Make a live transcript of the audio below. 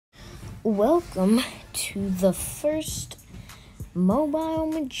Welcome to the first Mobile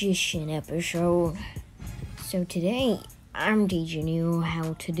Magician episode. So today, I'm teaching you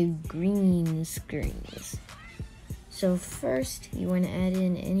how to do green screens. So first, you want to add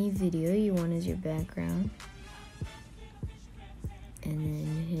in any video you want as your background. And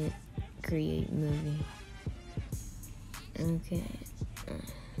then hit create movie. Okay.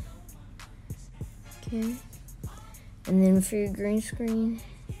 And then for your green screen,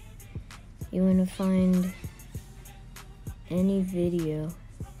 you want to find any video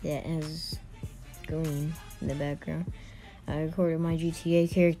that has green in the background. I recorded my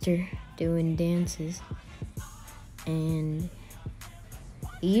GTA character doing dances, and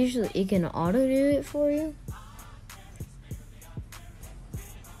it can auto do it for you.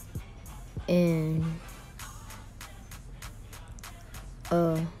 And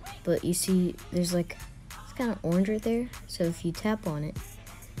but you see there's like, it's kind of orange right there, so if you tap on it,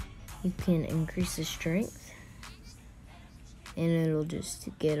 you can increase the strength, and it'll just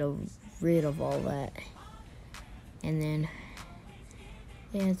get rid of all that. And then,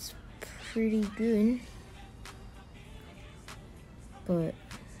 yeah, it's pretty good. But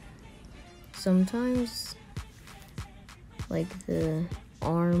sometimes, like, the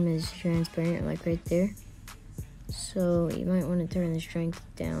arm is transparent, like right there. So you might want to turn the strength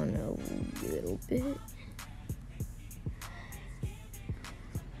down a little bit.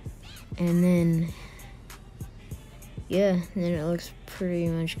 And then, yeah, then it looks pretty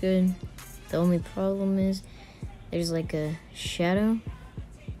much good. The only problem is there's like a shadow,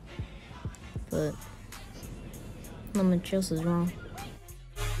 but not much else is wrong.